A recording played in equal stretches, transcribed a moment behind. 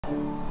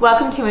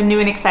Welcome to a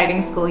new and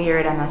exciting school year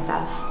at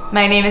MSF.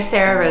 My name is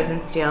Sara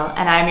Rosensteel,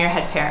 and I'm your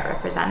head parent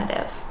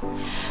representative.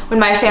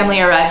 When my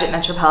family arrived at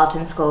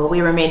Metropolitan School,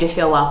 we were made to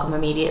feel welcome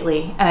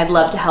immediately, and I'd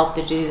love to help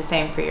to do the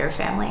same for your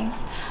family.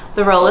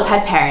 The role of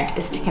head parent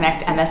is to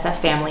connect MSF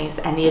families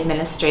and the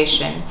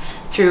administration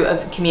through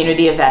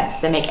community events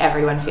that make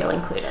everyone feel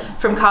included.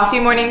 From coffee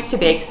mornings to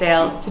bake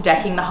sales to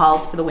decking the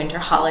halls for the winter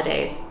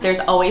holidays, there's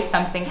always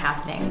something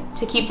happening.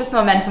 To keep this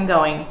momentum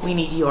going, we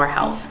need your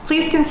help.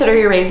 Please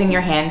consider raising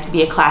your hand to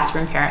be a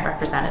classroom parent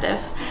representative.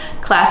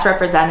 Class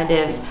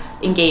representatives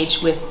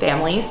engage with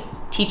families,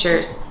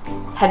 teachers,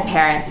 head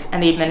parents,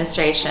 and the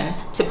administration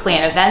to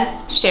plan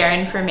events, share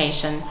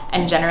information,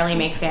 and generally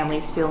make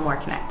families feel more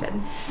connected.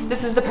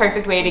 This is the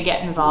perfect way to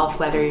get involved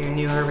whether you're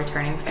new or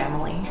returning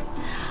family.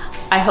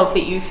 I hope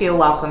that you feel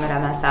welcome at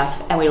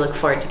MSF, and we look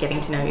forward to getting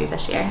to know you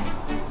this year.